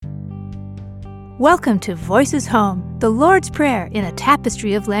Welcome to Voices Home, the Lord's Prayer in a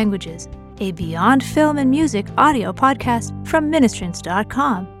Tapestry of Languages, a Beyond Film and Music audio podcast from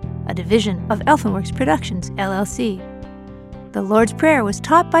Ministrants.com, a division of Elfenworks Productions, LLC. The Lord's Prayer was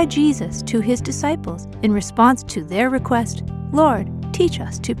taught by Jesus to his disciples in response to their request, "Lord, teach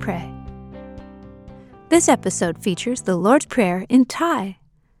us to pray." This episode features the Lord's Prayer in Thai.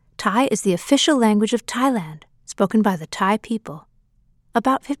 Thai is the official language of Thailand, spoken by the Thai people.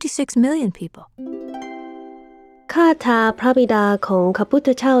 About 56 million people. ข้าแต่พระบิดาของข้าพุทธ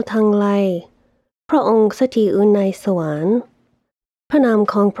เจ้าทั้งหลายพระองค์สถิตอยู่ในสวรรค์พระนาม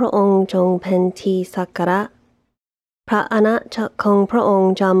ของพระองค์จงเป็นที่สักการะพระอาณาจักรของพระอง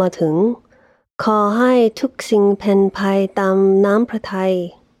ค์จะมาถึงขอให้ทุกสิ่งเป็นไปตามน้ำพระทัย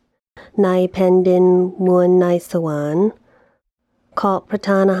ในแผ่นดินเหมือนในสวรรค์ขอประท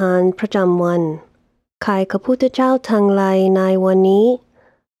านอาหารประจำวันข้าพระพุทธเจ้าทั้งหลายในวันนี้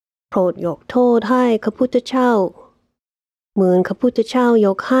โปรดยกโทษให้ข้าพุทธเจ้าเหมือนข้าพุทธเจ้าย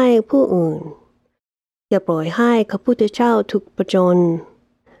กให้ผู้อื่นอย่าปล่อยให้ข้าพุทธเจ้าถูกประจน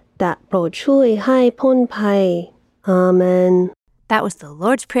แต่โปรดช่วยให้พ้นภัย Amen. That was the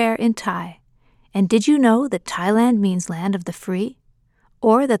Lord's Prayer in Thai. And did you know that Thailand means land of the free?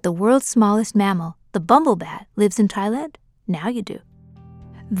 Or that the world's smallest mammal, the bumblebat, lives in Thailand? Now you do.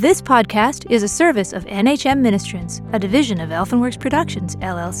 This podcast is a service of NHM Ministrants, a division of Elfenworks Productions,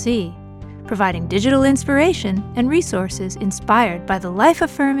 LLC, providing digital inspiration and resources inspired by the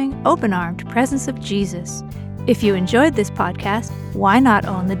life-affirming, open-armed presence of Jesus. If you enjoyed this podcast, why not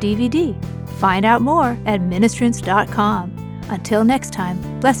own the DVD? Find out more at Ministrants.com. Until next time,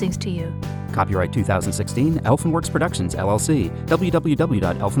 blessings to you. Copyright 2016, Elfenworks Productions, LLC,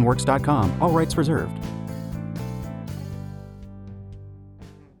 www.elfenworks.com, all rights reserved.